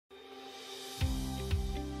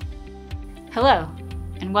Hello,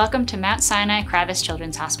 and welcome to Mount Sinai Kravis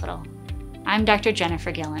Children's Hospital. I'm Dr.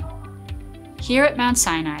 Jennifer Gillen. Here at Mount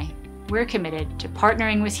Sinai, we're committed to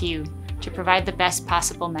partnering with you to provide the best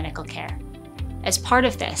possible medical care. As part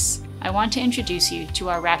of this, I want to introduce you to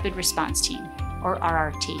our Rapid Response Team, or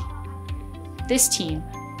RRT. This team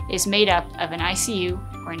is made up of an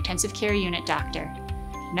ICU or intensive care unit doctor,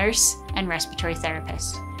 nurse, and respiratory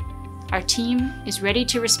therapist. Our team is ready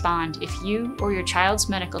to respond if you or your child's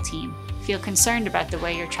medical team feel concerned about the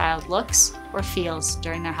way your child looks or feels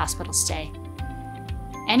during their hospital stay.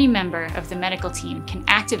 Any member of the medical team can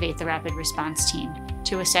activate the Rapid Response Team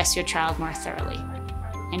to assess your child more thoroughly.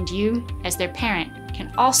 And you, as their parent,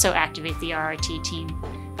 can also activate the RRT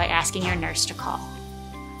team by asking your nurse to call.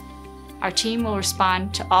 Our team will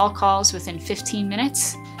respond to all calls within 15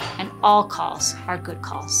 minutes, and all calls are good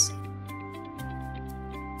calls.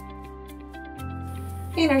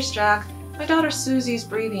 Hey, Nurse Jack. My daughter Susie's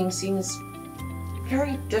breathing seems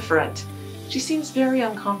very different. She seems very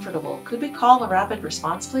uncomfortable. Could we call a rapid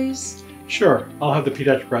response, please? Sure. I'll have the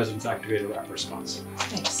pediatric residents activate a rapid response.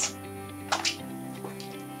 Thanks.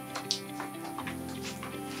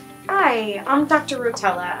 Hi, I'm Dr.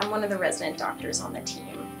 Rotella. I'm one of the resident doctors on the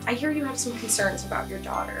team. I hear you have some concerns about your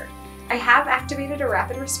daughter. I have activated a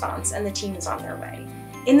rapid response and the team is on their way.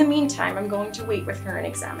 In the meantime, I'm going to wait with her and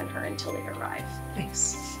examine her until they arrive.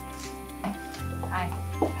 Thanks. Hi.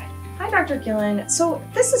 Hi, Dr. Gillen. So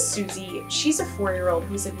this is Susie. She's a 4-year-old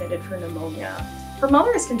who's admitted for pneumonia. Her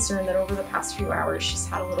mother is concerned that over the past few hours, she's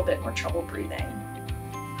had a little bit more trouble breathing.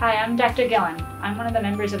 Hi, I'm Dr. Gillen. I'm one of the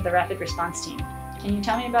members of the Rapid Response Team. Can you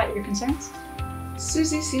tell me about your concerns?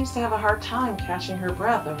 Susie seems to have a hard time catching her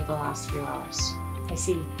breath over the last few hours. I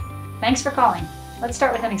see. Thanks for calling. Let's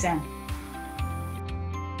start with an exam.